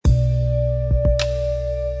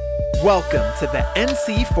Welcome to the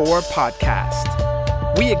NC4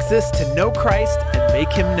 podcast. We exist to know Christ and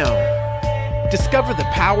make him known. Discover the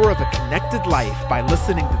power of a connected life by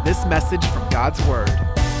listening to this message from God's Word.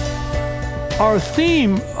 Our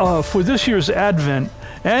theme for this year's Advent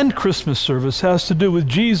and Christmas service has to do with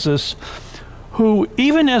Jesus, who,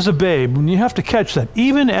 even as a babe, and you have to catch that,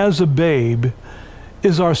 even as a babe,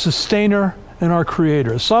 is our sustainer and our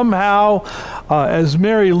creator. Somehow, as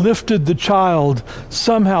Mary lifted the child,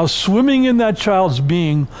 somehow swimming in that child's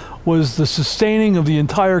being was the sustaining of the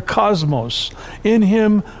entire cosmos. In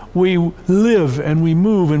him we live and we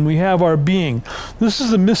move and we have our being. This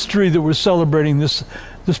is the mystery that we're celebrating this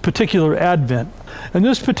particular Advent. And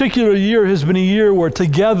this particular year has been a year where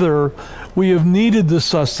together we have needed the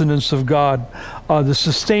sustenance of God, the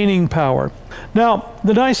sustaining power. Now,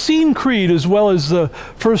 the Nicene Creed, as well as the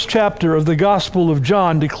first chapter of the Gospel of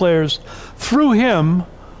John, declares, through him,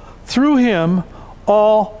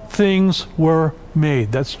 all things were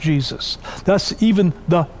made. That's Jesus. That's even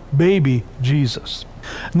the baby Jesus.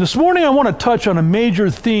 And this morning I want to touch on a major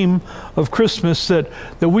theme of Christmas that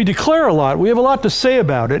we declare a lot. We have a lot to say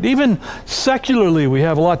about it. Even secularly, we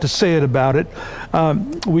have a lot to say about it.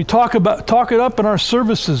 We talk it up in our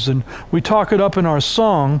services, and we talk it up in our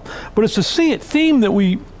song, but it's a theme that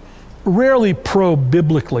we rarely probe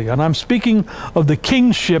biblically, and I'm speaking of the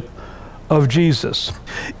kingship of Jesus.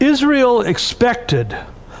 Israel expected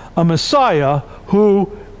a Messiah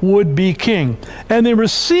who would be king. And they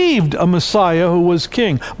received a Messiah who was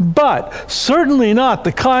king, but certainly not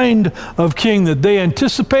the kind of king that they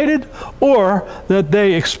anticipated or that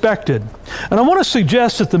they expected. And I want to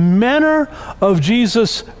suggest that the manner of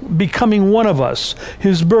Jesus becoming one of us,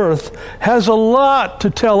 his birth, has a lot to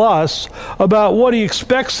tell us about what he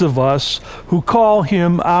expects of us who call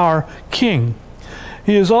him our king.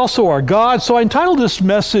 He is also our God. So I entitled this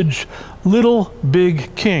message, Little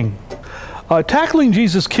Big King. Tackling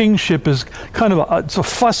Jesus' kingship is kind of it's a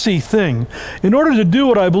fussy thing. In order to do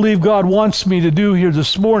what I believe God wants me to do here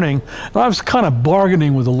this morning, I was kind of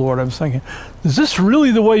bargaining with the Lord. I was thinking, is this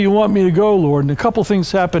really the way you want me to go, Lord? And a couple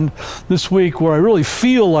things happened this week where I really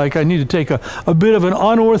feel like I need to take a bit of an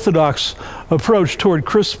unorthodox approach toward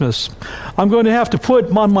Christmas. I'm going to have to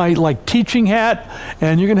put on my teaching hat,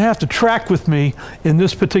 and you're going to have to track with me in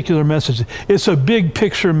this particular message. It's a big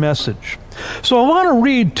picture message. So I want to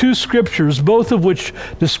read two scriptures, both of which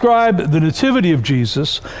describe the nativity of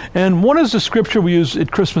Jesus. And one is the scripture we use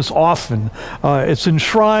at Christmas often. It's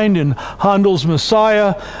enshrined in Handel's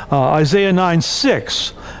Messiah, Isaiah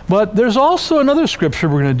 9:6. But there's also another scripture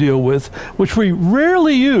we're going to deal with, which we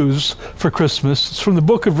rarely use for Christmas. It's from the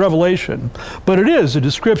book of Revelation, but it is a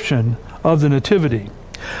description of the nativity.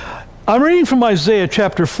 I'm reading from Isaiah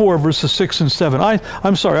chapter 4, verses 6 and 7.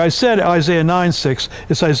 I'm sorry, I said Isaiah 9:6.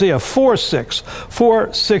 It's Isaiah 4:6.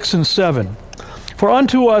 4, 6, and 7. For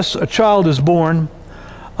unto us a child is born,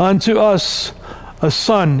 unto us a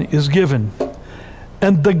son is given,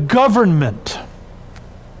 and the government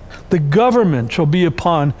shall be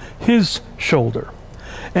upon his shoulder,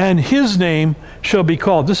 and his name shall be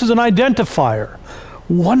called. This is an identifier.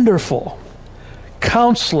 Wonderful,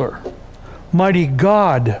 Counselor, Mighty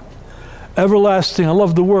God, Everlasting, I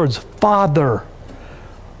love the words, Father,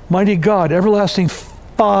 Mighty God, Everlasting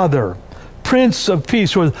Father, Prince of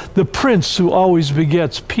Peace, or the Prince who always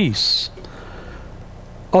begets peace.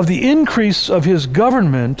 Of the increase of his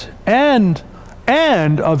government and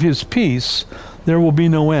of his peace, there will be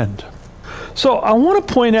no end. So I want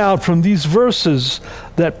to point out from these verses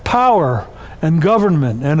that power and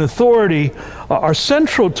government and authority are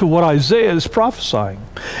central to what Isaiah is prophesying.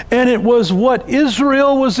 And it was what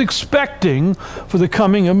Israel was expecting for the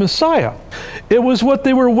coming of Messiah. It was what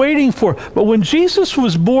they were waiting for. But when Jesus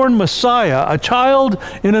was born Messiah, a child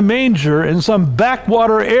in a manger in some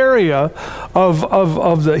backwater area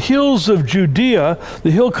of the hills of Judea,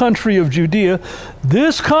 the hill country of Judea,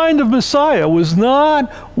 this kind of Messiah was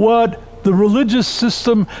not what the religious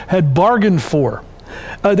system had bargained for.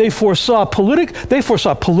 They foresaw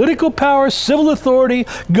political power, civil authority,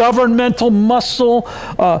 governmental muscle.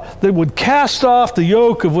 They would cast off the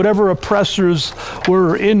yoke of whatever oppressors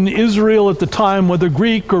were in Israel at the time, whether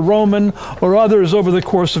Greek or Roman or others over the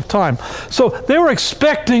course of time. So they were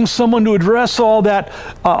expecting someone to address all that,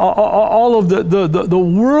 all of the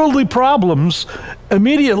worldly problems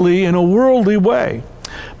immediately in a worldly way.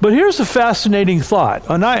 But here's a fascinating thought,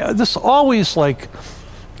 and this always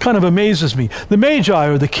kind of amazes me. The Magi,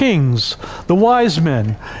 or the kings, the wise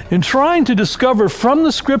men, in trying to discover from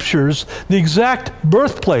the scriptures the exact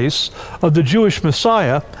birthplace of the Jewish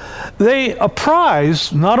Messiah, they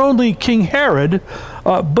apprised not only King Herod,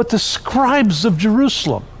 but the scribes of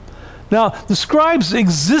Jerusalem. Now, the scribes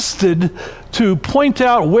existed to point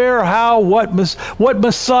out where, how, what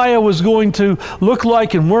Messiah was going to look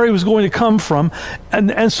like and where he was going to come from.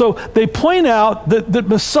 And so they point out that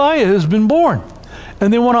Messiah has been born.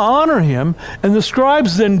 And they want to honor him. And the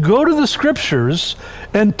scribes then go to the scriptures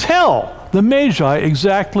and tell the Magi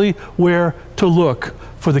exactly where to look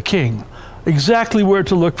for the king, exactly where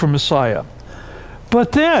to look for Messiah.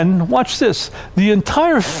 But then, watch this, the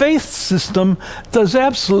entire faith system does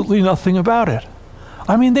absolutely nothing about it.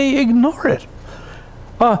 I mean, they ignore it.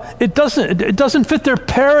 It doesn't fit their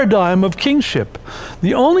paradigm of kingship.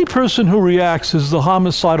 The only person who reacts is the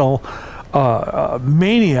homicidal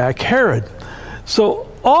maniac, Herod. So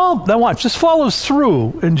now watch, this follows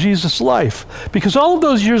through in Jesus' life, because all of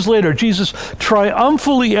those years later, Jesus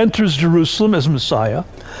triumphantly enters Jerusalem as Messiah,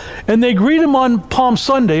 and they greet him on Palm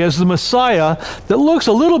Sunday as the Messiah that looks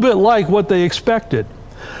a little bit like what they expected.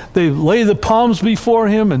 They lay the palms before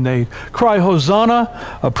him and they cry,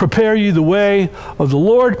 Hosanna, prepare you the way of the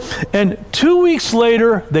Lord. And 2 weeks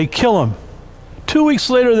later, they kill him. 2 weeks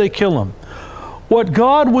later, they kill him. What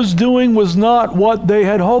God was doing was not what they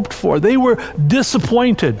had hoped for. They were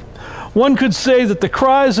disappointed. One could say that the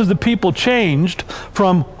cries of the people changed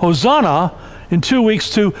from Hosanna in 2 weeks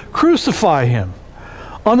to crucify him,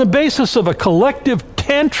 on the basis of a collective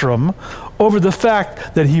tantrum over the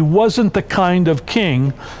fact that he wasn't the kind of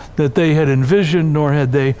king that they had envisioned nor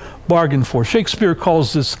had they bargained for. Shakespeare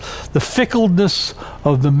calls this the fickleness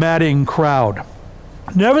of the madding crowd.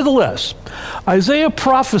 Nevertheless, Isaiah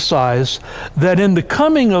prophesies that in the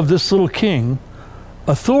coming of this little king,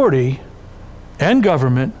 authority and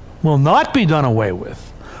government will not be done away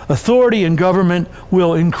with. Authority and government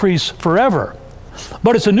will increase forever.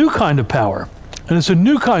 But it's a new kind of power, and it's a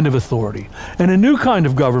new kind of authority, and a new kind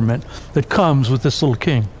of government that comes with this little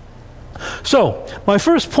king. So, my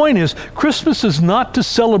first point is, Christmas is not to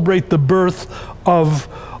celebrate the birth of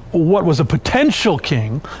what was a potential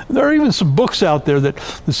king. There are even some books out there that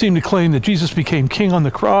seem to claim that Jesus became king on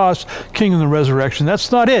the cross, king in the resurrection.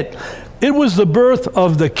 That's not it. It was the birth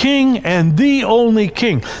of the king and the only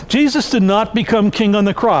king. Jesus did not become king on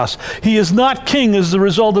the cross. He is not king as the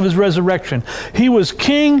result of his resurrection. He was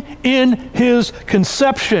king in his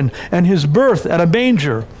conception and his birth at a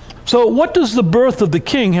manger. So what does the birth of the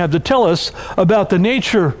king have to tell us about the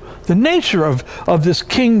nature of this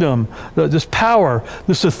kingdom, this power,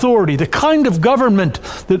 this authority, the kind of government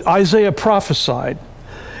that Isaiah prophesied?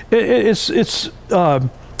 Here's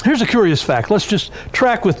a curious fact. Let's just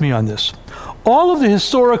track with me on this. All of the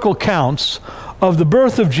historical accounts of the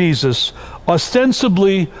birth of Jesus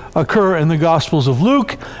ostensibly occur in the Gospels of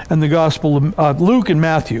Luke and the Gospel of Luke and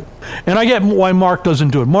Matthew. And I get why Mark doesn't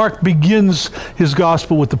do it. Mark begins his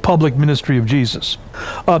Gospel with the public ministry of Jesus.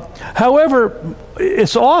 However,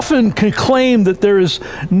 it's often claimed that there is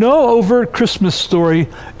no overt Christmas story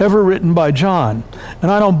ever written by John. And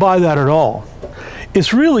I don't buy that at all.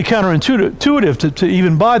 It's really counterintuitive to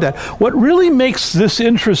even buy that. What really makes this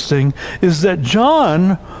interesting is that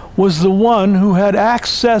John was the one who had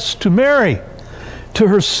access to Mary, to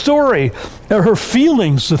her story, her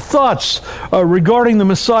feelings, the thoughts regarding the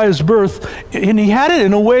Messiah's birth, and he had it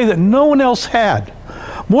in a way that no one else had.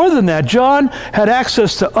 More than that, John had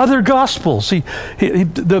access to other Gospels.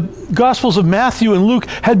 The Gospels of Matthew and Luke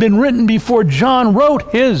had been written before John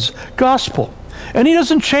wrote his Gospel. And he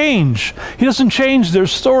doesn't change. He doesn't change their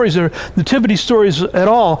stories, their nativity stories at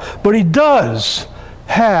all, but he does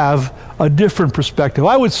have a different perspective.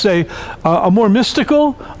 I would say a more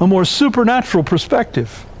mystical, a more supernatural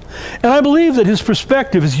perspective. And I believe that his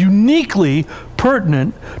perspective is uniquely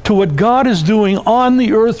pertinent to what God is doing on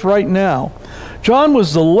the earth right now. John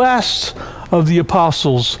was the last of the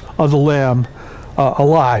apostles of the Lamb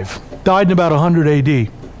alive. Died in about 100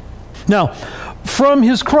 AD. Now, from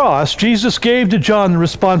his cross, Jesus gave to John the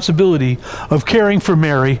responsibility of caring for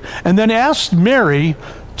Mary, and then asked Mary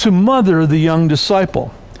to mother the young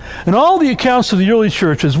disciple. And all the accounts of the early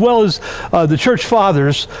church, as well as the church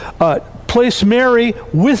fathers, place Mary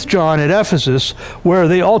with John at Ephesus, where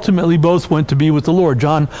they ultimately both went to be with the Lord.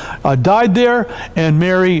 John died there, and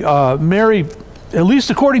Mary, at least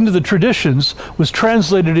according to the traditions, was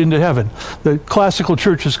translated into heaven. The classical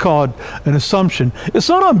churches call it an assumption. It's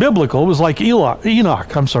not unbiblical. It was like Enoch.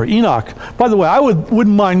 By the way, I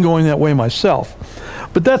wouldn't mind going that way myself.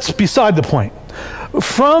 But that's beside the point.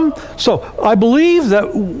 So I believe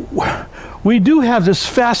that we do have this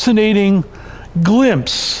fascinating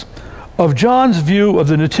glimpse of John's view of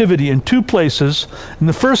the Nativity in two places. In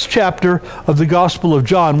the first chapter of the Gospel of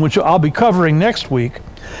John, which I'll be covering next week.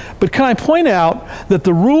 But can I point out that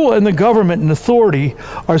the rule and the government and authority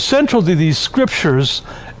are central to these scriptures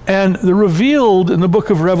and they're revealed in the book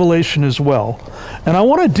of Revelation as well. And I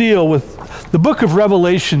want to deal with the book of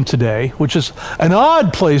Revelation today, which is an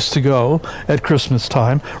odd place to go at Christmas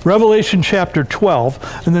time, Revelation chapter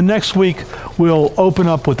 12, and then next week we'll open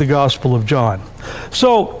up with the Gospel of John.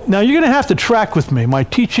 So now you're going to have to track with me. My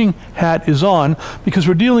teaching hat is on because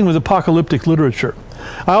we're dealing with apocalyptic literature.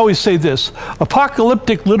 I always say this: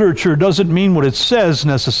 apocalyptic literature doesn't mean what it says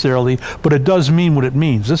necessarily, but it does mean what it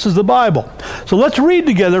means. This is the Bible. So let's read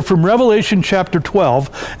together from Revelation chapter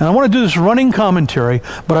 12, and I want to do this running commentary,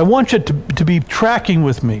 but I want you to be tracking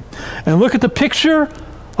with me. And look at the picture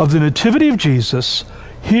of the Nativity of Jesus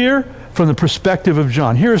here from the perspective of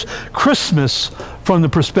John. Here's Christmas from the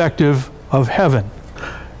perspective of heaven.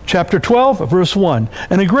 Chapter 12, verse 1.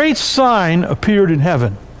 And a great sign appeared in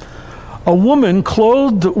heaven: a woman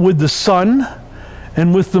clothed with the sun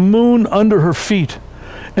and with the moon under her feet,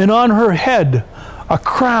 and on her head a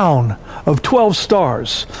crown of 12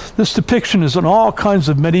 stars. This depiction is in all kinds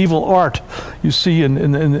of medieval art you see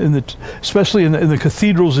especially in the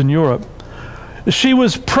cathedrals in Europe. She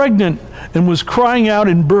was pregnant and was crying out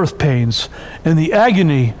in birth pains and the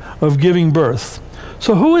agony of giving birth.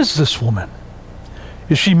 So who is this woman?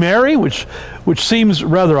 Is she Mary, which seems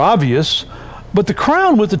rather obvious? But the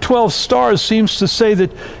crown with the 12 stars seems to say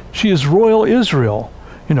that she is royal Israel.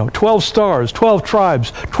 12 stars, 12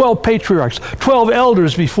 tribes, 12 patriarchs, 12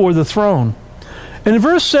 elders before the throne. And in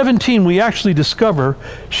verse 17, we actually discover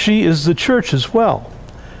she is the church as well.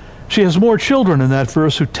 She has more children in that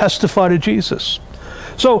verse who testify to Jesus.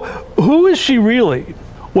 So who is she really?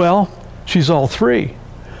 Well, she's all three.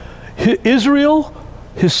 Israel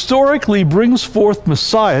historically brings forth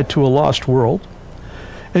Messiah to a lost world.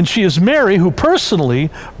 And she is Mary, who personally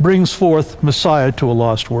brings forth Messiah to a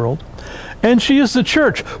lost world. And she is the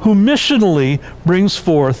church, who missionally brings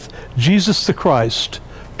forth Jesus the Christ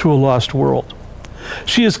to a lost world.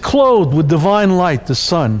 She is clothed with divine light, the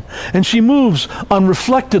sun, and she moves on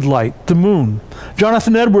reflected light, the moon.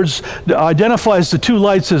 Jonathan Edwards identifies the two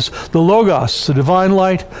lights as the Logos, the divine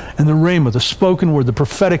light, and the Rhema, the spoken word, the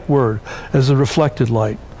prophetic word, as the reflected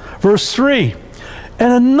light. Verse 3,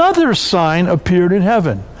 and another sign appeared in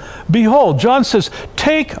heaven. Behold, John says,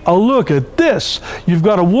 take a look at this. You've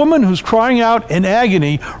got a woman who's crying out in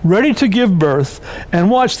agony, ready to give birth. And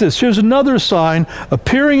watch this. Here's another sign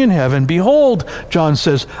appearing in heaven. Behold, John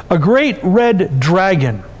says, a great red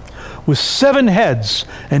dragon with 7 heads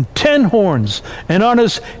and 10 horns, and on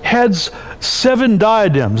his heads 7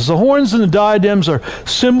 diadems. The horns and the diadems are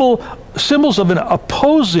symbols of an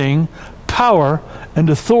opposing power and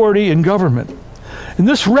authority in government. And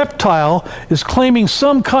this reptile is claiming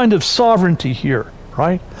some kind of sovereignty here,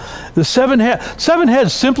 right? The 7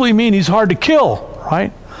 heads simply mean he's hard to kill,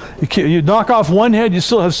 right? You knock off one head, you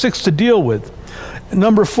still have 6 to deal with.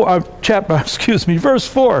 Verse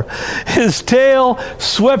 4, his tail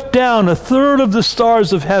swept down 1/3 of the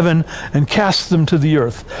stars of heaven and cast them to the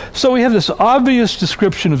earth. So we have this obvious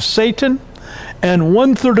description of Satan and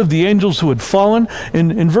 1/3 of the angels who had fallen.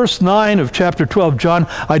 In verse 9 of chapter 12, John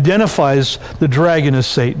identifies the dragon as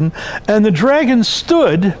Satan. And the dragon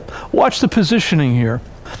stood, watch the positioning here.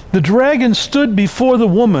 The dragon stood before the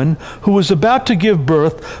woman who was about to give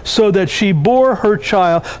birth, so that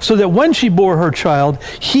when she bore her child,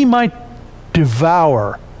 he might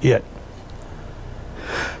devour it.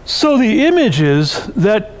 So the image is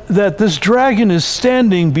that this dragon is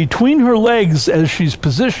standing between her legs as she's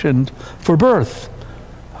positioned for birth.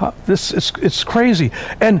 It's crazy.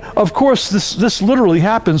 And of course, this literally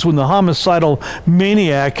happens when the homicidal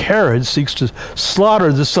maniac Herod seeks to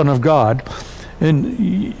slaughter the Son of God.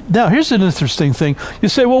 And now here's an interesting thing. You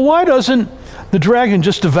say, well, why doesn't the dragon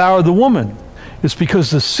just devour the woman? It's because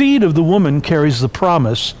the seed of the woman carries the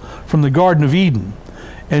promise from the Garden of Eden,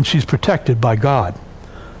 and she's protected by God.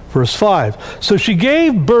 Verse 5, so she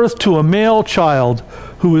gave birth to a male child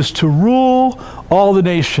who is to rule all the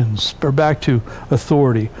nations, or back to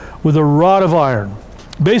authority, with a rod of iron.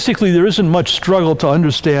 Basically, there isn't much struggle to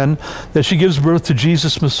understand that she gives birth to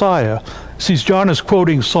Jesus Messiah. See, John is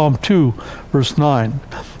quoting Psalm 2, verse 9.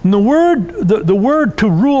 And the word to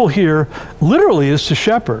rule here literally is to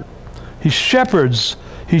shepherd. He shepherds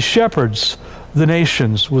the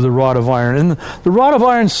nations with a rod of iron. And the rod of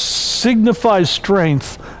iron signifies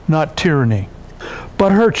strength, not tyranny.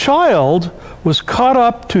 But her child was caught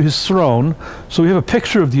up to his throne. So we have a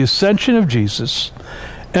picture of the ascension of Jesus.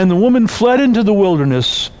 And the woman fled into the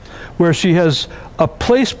wilderness, where she has a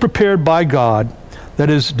place prepared by God, that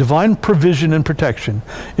is divine provision and protection,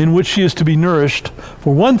 in which she is to be nourished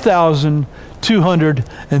for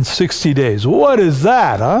 1,260 days. What is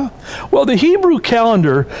that, huh? Well, the Hebrew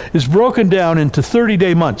calendar is broken down into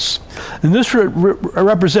 30-day months, and this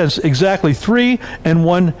represents exactly 3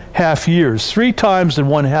 1/2 years, 3 times and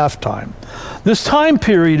 1/2 time. This time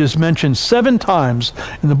period is mentioned 7 times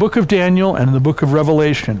in the book of Daniel and in the book of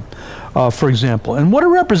Revelation, for example. And what it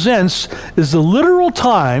represents is the literal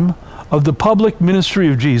time of the public ministry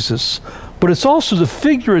of Jesus, but it's also the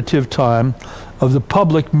figurative time of the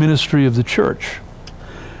public ministry of the church.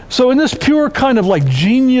 So in this pure kind of like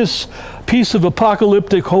genius piece of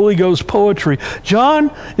apocalyptic Holy Ghost poetry,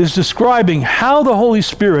 John is describing how the Holy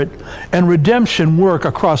Spirit and redemption work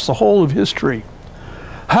across the whole of history.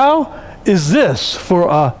 How is this for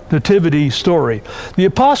a nativity story? The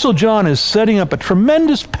Apostle John is setting up a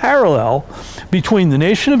tremendous parallel between the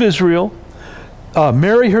nation of Israel,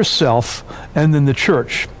 Mary herself, and then the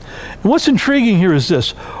church. And what's intriguing here is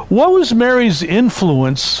this. What was Mary's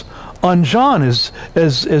influence on John as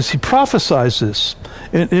he prophesies this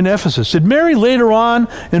in Ephesus? Did Mary later on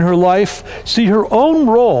in her life see her own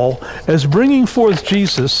role as bringing forth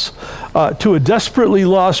Jesus to a desperately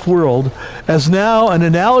lost world as now an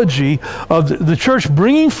analogy of the church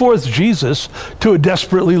bringing forth Jesus to a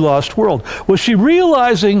desperately lost world? Was she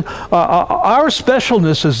realizing our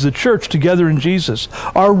specialness as the church together in Jesus,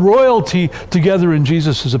 our royalty together in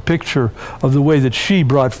Jesus, is a picture of the way that she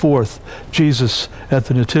brought forth Jesus at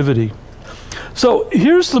the Nativity? So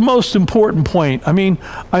here's the most important point. I mean,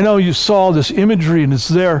 I know you saw this imagery and it's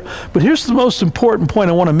there, but here's the most important point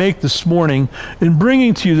I want to make this morning in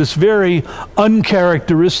bringing to you this very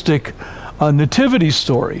uncharacteristic nativity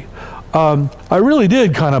story. I really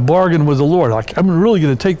did kind of bargain with the Lord. Like, I'm really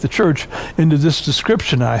going to take the church into this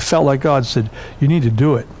description. And I felt like God said, you need to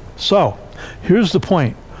do it. So here's the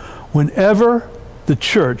point. Whenever the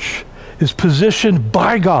church is positioned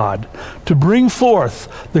by God to bring forth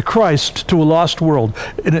the Christ to a lost world,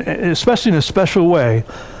 especially in a special way,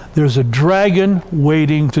 there's a dragon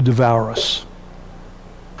waiting to devour us.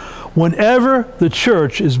 Whenever the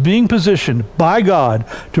church is being positioned by God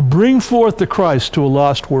to bring forth the Christ to a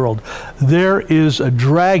lost world, there is a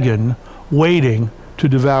dragon waiting to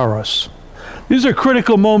devour us. These are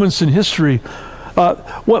critical moments in history.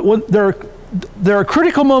 There are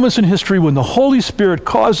critical moments in history when the Holy Spirit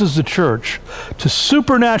causes the church to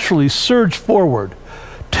supernaturally surge forward,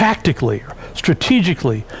 tactically,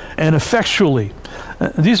 strategically, and effectually.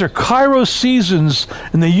 These are Kairos seasons,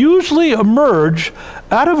 and they usually emerge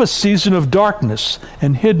out of a season of darkness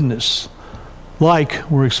and hiddenness, like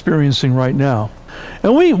we're experiencing right now.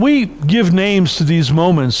 And we give names to these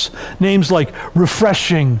moments, names like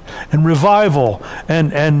refreshing and revival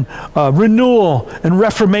and renewal and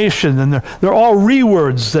reformation. And they're all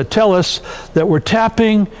rewords that tell us that we're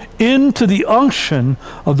tapping into the unction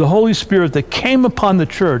of the Holy Spirit that came upon the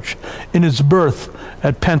church in its birth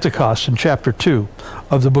at Pentecost in chapter 2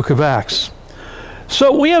 of the book of Acts.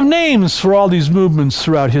 So we have names for all these movements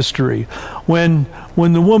throughout history. When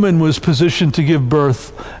the woman was positioned to give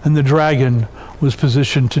birth and the dragon was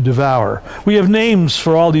positioned to devour. We have names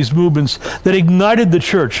for all these movements that ignited the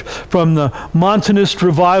church, from the Montanist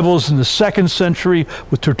revivals in the 2nd century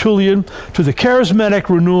with Tertullian to the charismatic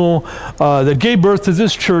renewal that gave birth to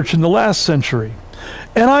this church in the last century.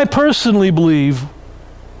 And I personally believe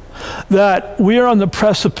that we are on the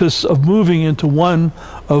precipice of moving into one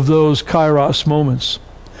of those Kairos moments.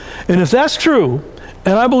 And if that's true,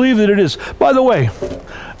 and I believe that it is, by the way,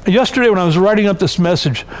 yesterday when I was writing up this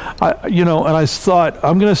message, I thought,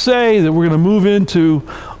 I'm going to say that we're going to move into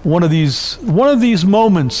one of these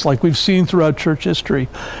moments like we've seen throughout church history,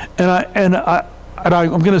 and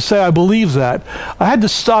I'm going to say I believe that. I had to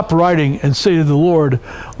stop writing and say to the Lord,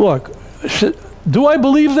 look, do I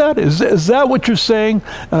believe that? Is that what you're saying?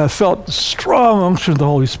 And I felt the strong unction of the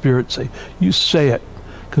Holy Spirit say, you say it,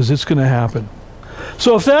 because it's going to happen.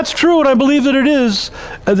 So if that's true, and I believe that it is,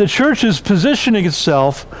 the church is positioning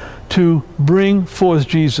itself to bring forth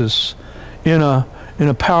Jesus in a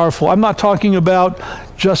powerful, I'm not talking about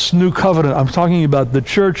just New Covenant, I'm talking about the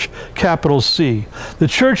church, capital C. The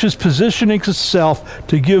church is positioning itself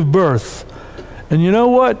to give birth. And you know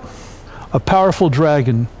what? A powerful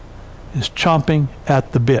dragon is chomping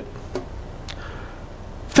at the bit.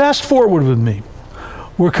 Fast forward with me.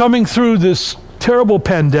 We're coming through this terrible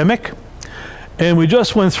pandemic, and we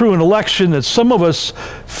just went through an election that some of us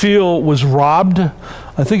feel was robbed.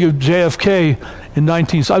 I think of JFK in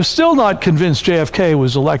I'm still not convinced JFK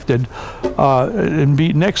was elected and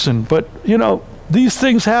beat Nixon, but these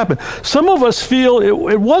things happen. Some of us feel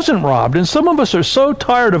it wasn't robbed, and some of us are so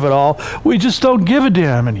tired of it all, we just don't give a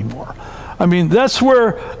damn anymore. I mean, that's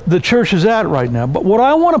where the church is at right now. But what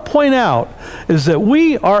I want to point out is that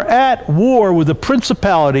we are at war with a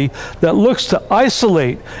principality that looks to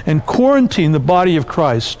isolate and quarantine the body of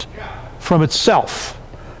Christ from itself.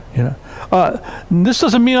 You know, this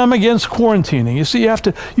doesn't mean I'm against quarantining. You see, you have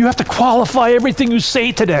to qualify everything you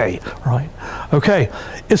say today, right? Okay,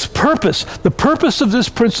 its purpose, the purpose of this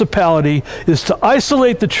principality is to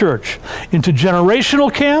isolate the church into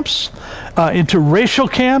generational camps, into racial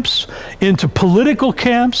camps, into political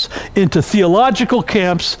camps, into theological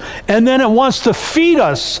camps, and then it wants to feed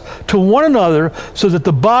us to one another so that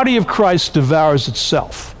the body of Christ devours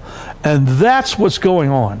itself. And that's what's going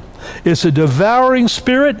on. It's a devouring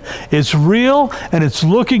spirit, it's real, and it's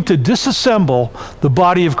looking to disassemble the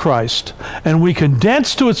body of Christ. And we can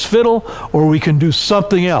dance to its fiddle, or we can do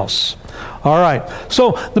something else. All right,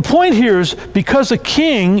 so the point here is, because a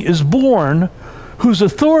king is born whose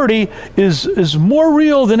authority is more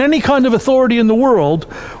real than any kind of authority in the world,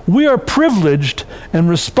 we are privileged and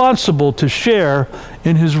responsible to share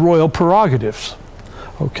in his royal prerogatives.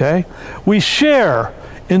 Okay? We share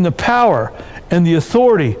in the power and the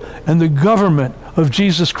authority and the government of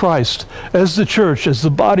Jesus Christ as the church, as the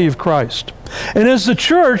body of Christ. And as the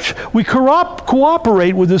church, we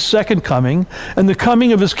cooperate with his second coming and the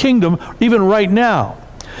coming of his kingdom even right now.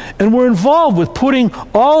 And we're involved with putting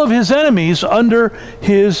all of his enemies under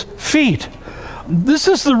his feet. This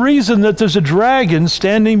is the reason that there's a dragon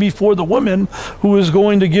standing before the woman who is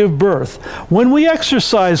going to give birth. When we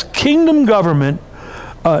exercise kingdom government,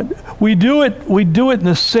 we do it in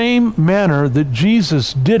the same manner that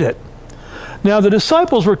Jesus did it. Now, the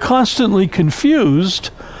disciples were constantly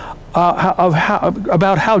confused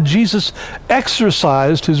about how Jesus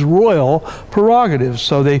exercised his royal prerogatives.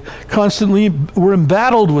 So they constantly were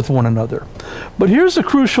embattled with one another. But here's a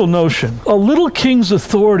crucial notion. A little king's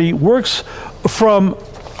authority works from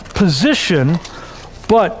position,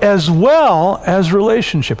 but as well as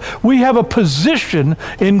relationship. We have a position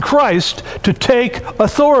in Christ to take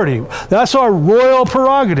authority. That's our royal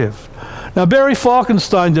prerogative. Now, Barry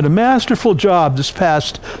Falkenstein did a masterful job this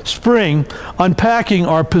past spring unpacking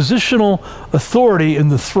our positional authority in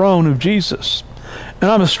the throne of Jesus. And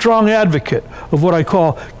I'm a strong advocate of what I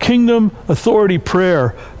call kingdom authority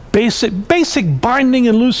prayer, basic binding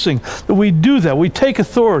and loosing, that we do that, we take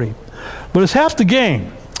authority. But it's half the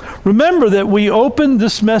game. Remember that we opened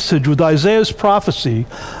this message with Isaiah's prophecy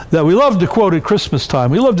that we love to quote at Christmas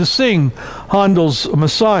time. We love to sing Handel's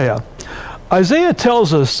Messiah. Isaiah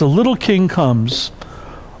tells us the little king comes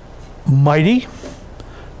mighty,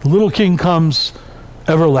 the little king comes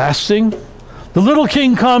everlasting, the little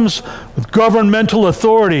king comes with governmental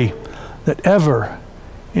authority that ever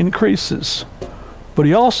increases. But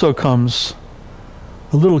he also comes,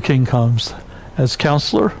 the little king comes as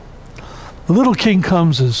counselor. The little king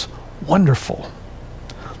comes as wonderful.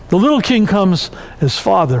 The little king comes as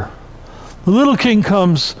father. The little king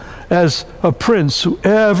comes as a prince who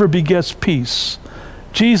ever begets peace.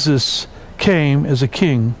 Jesus came as a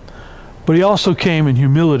king, but he also came in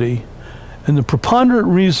humility. And the preponderant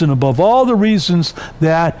reason, above all the reasons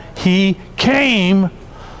that he came,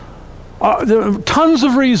 there are tons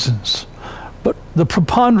of reasons, but the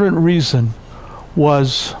preponderant reason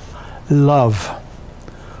was love.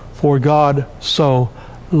 For God so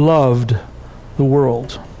loved the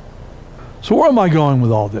world. So where am I going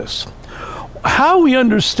with all this? How we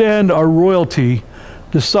understand our royalty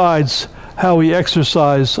decides how we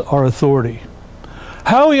exercise our authority.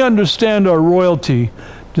 How we understand our royalty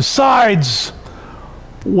decides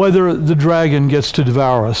whether the dragon gets to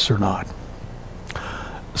devour us or not.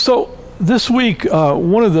 So this week,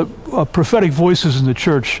 one of the prophetic voices in the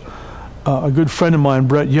church, a good friend of mine,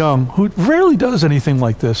 Brett Young, who rarely does anything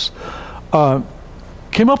like this,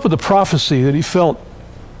 came up with a prophecy that he felt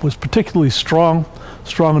was particularly strong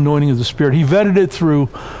anointing of the Spirit. He vetted it through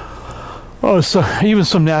even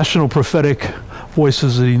some national prophetic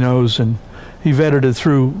voices that he knows, and he vetted it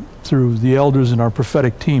through the elders in our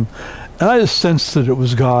prophetic team. And I just sensed that it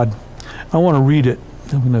was God. I want to read it.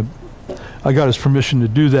 I got his permission to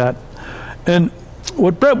do that. And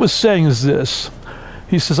what Brett was saying is this.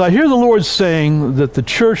 He says, I hear the Lord saying that the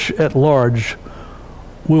church at large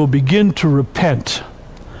will begin to repent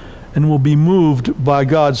and will be moved by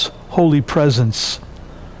God's holy presence.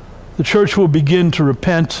 The church will begin to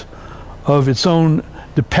repent of its own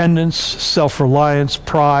dependence, self-reliance,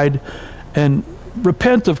 pride, and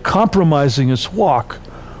repent of compromising its walk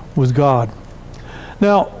with God.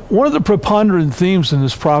 Now, one of the preponderant themes in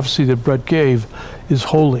this prophecy that Brett gave is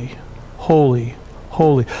holy, holy,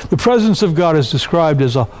 holy. The presence of God is described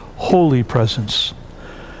as a holy presence.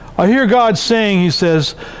 I hear God saying, he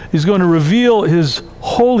says, he's going to reveal his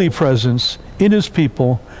holy presence in his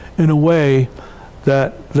people in a way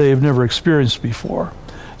that they have never experienced before.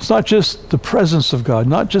 It's not just the presence of God,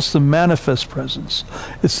 not just the manifest presence.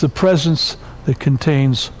 It's the presence that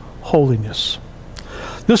contains holiness.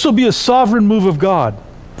 This will be a sovereign move of God.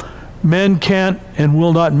 Men can't and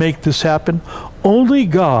will not make this happen. Only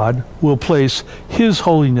God will place his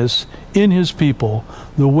holiness in his people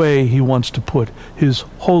the way he wants to put his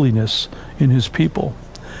holiness in his people.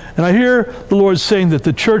 And I hear the Lord saying that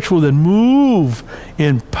the church will then move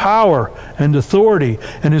in power and authority,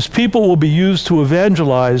 and his people will be used to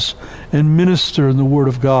evangelize and minister in the Word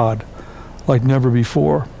of God like never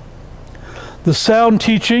before. The sound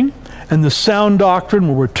teaching and the sound doctrine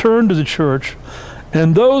will return to the church,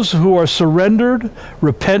 and those who are surrendered,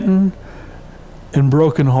 repentant, and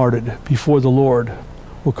brokenhearted before the Lord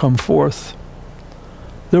will come forth.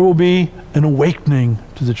 There will be an awakening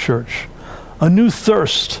to the church, a new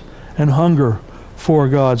thirst and hunger for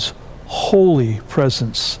God's holy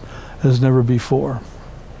presence as never before.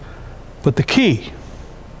 But the key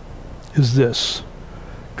is this: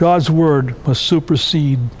 God's word must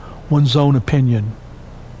supersede one's own opinion.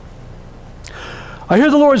 I hear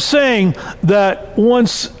the Lord saying that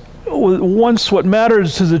once what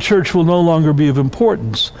matters to the church will no longer be of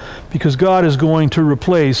importance, because God is going to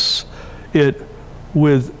replace it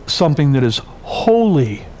with something that is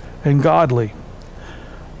holy and godly.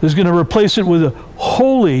 He's going to replace it with a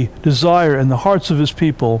holy desire in the hearts of his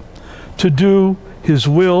people to do his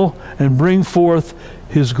will and bring forth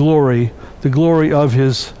his glory, the glory of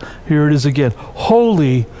his, here it is again,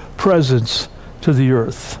 holy presence to the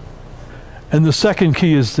earth. And the second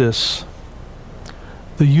key is this: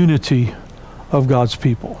 the unity of God's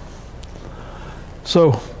people.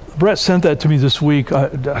 So Brett sent that to me this week.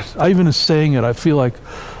 I even saying it, I feel like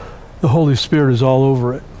the Holy Spirit is all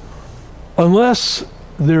over it. Unless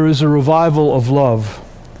there is a revival of love,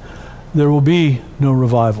 there will be no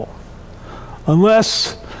revival.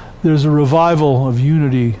 Unless there's a revival of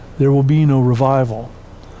unity, there will be no revival.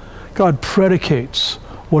 God predicates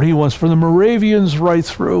what he wants from the Moravians right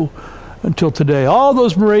through until today. All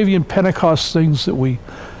those Moravian Pentecost things that we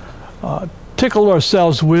tickled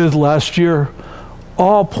ourselves with last year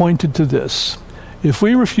all pointed to this. If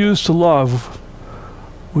we refuse to love,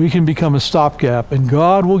 we can become a stopgap, and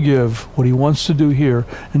God will give what he wants to do here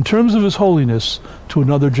in terms of his holiness to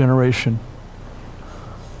another generation.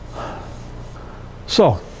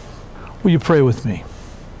 So, will you pray with me?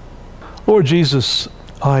 Lord Jesus,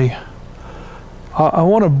 I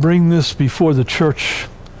want to bring this before the church.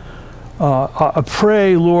 I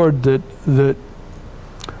pray, Lord, that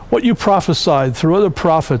what you prophesied through other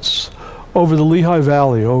prophets over the Lehigh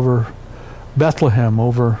Valley, over Bethlehem,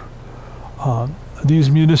 over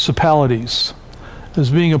these municipalities,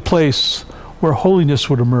 as being a place where holiness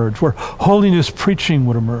would emerge, where holiness preaching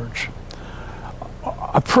would emerge.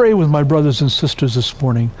 I pray with my brothers and sisters this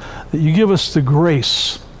morning that you give us the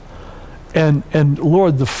grace and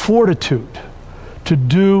Lord, the fortitude to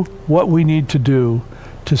do what we need to do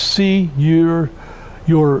to see your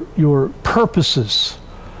purposes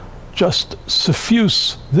just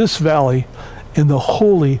suffuse this valley in the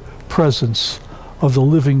holy presence of the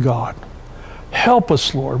living God. Help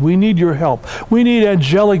us, Lord. We need your help. We need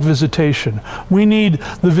angelic visitation. We need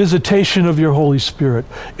the visitation of your Holy Spirit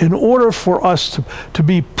in order for us to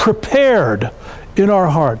be prepared in our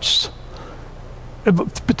hearts,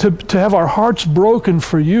 to have our hearts broken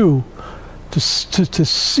for you, to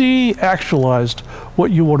see actualized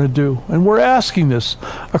what you want to do. And we're asking this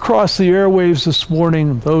across the airwaves this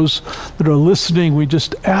morning. Those that are listening, we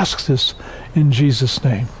just ask this in Jesus'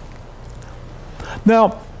 name.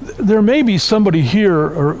 Now, there may be somebody here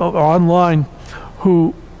or online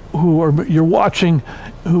who are, you're watching,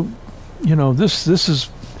 who, you know, this is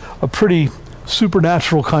a pretty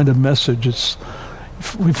supernatural kind of message.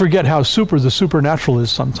 We forget how the supernatural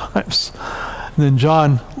is sometimes. And then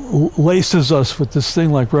John laces us with this thing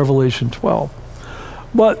like Revelation 12.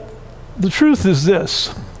 But the truth is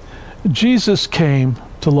this: Jesus came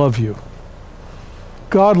to love you.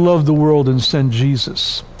 God loved the world and sent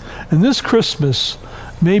Jesus. And this Christmas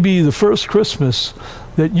may be the first Christmas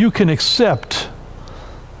that you can accept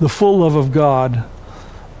the full love of God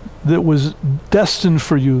that was destined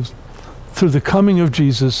for you through the coming of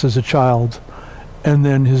Jesus as a child, and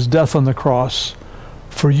then his death on the cross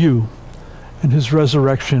for you, and his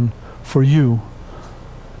resurrection for you.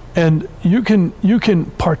 And you can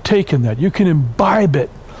partake in that. You can imbibe it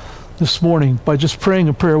this morning by just praying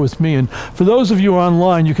a prayer with me. And for those of you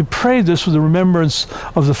online, you can pray this with the remembrance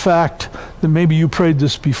of the fact that maybe you prayed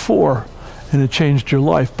this before and it changed your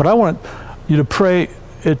life. But I want you to pray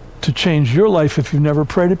it to change your life if you've never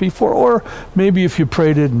prayed it before, or maybe if you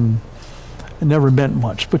prayed it and it never meant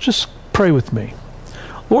much. But just pray with me.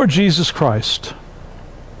 Lord Jesus Christ,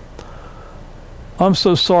 I'm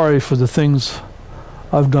so sorry for the things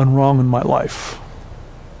I've done wrong in my life.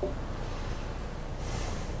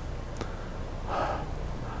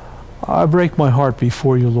 I break my heart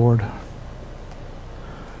before you, Lord.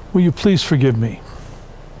 Will you please forgive me?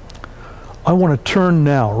 I want to turn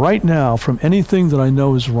now, right now, from anything that I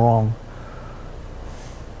know is wrong.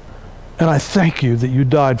 And I thank you that you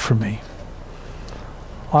died for me.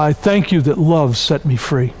 I thank you that love set me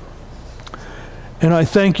free. And I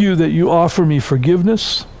thank you that you offer me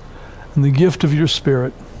forgiveness and the gift of your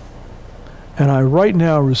Spirit. And I right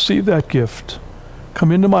now receive that gift.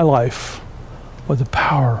 Come into my life by the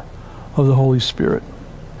power of the Holy Spirit.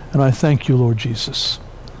 And I thank you, Lord Jesus.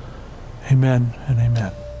 Amen and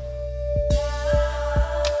amen.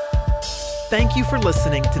 Thank you for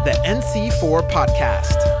listening to the NC4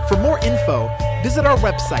 podcast. For more info, visit our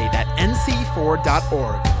website at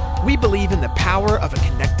nc4.org. We believe in the power of a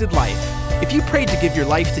connected life. If you prayed to give your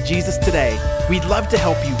life to Jesus today, we'd love to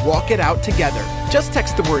help you walk it out together. Just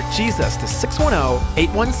text the word Jesus to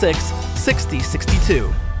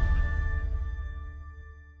 610-816-6062.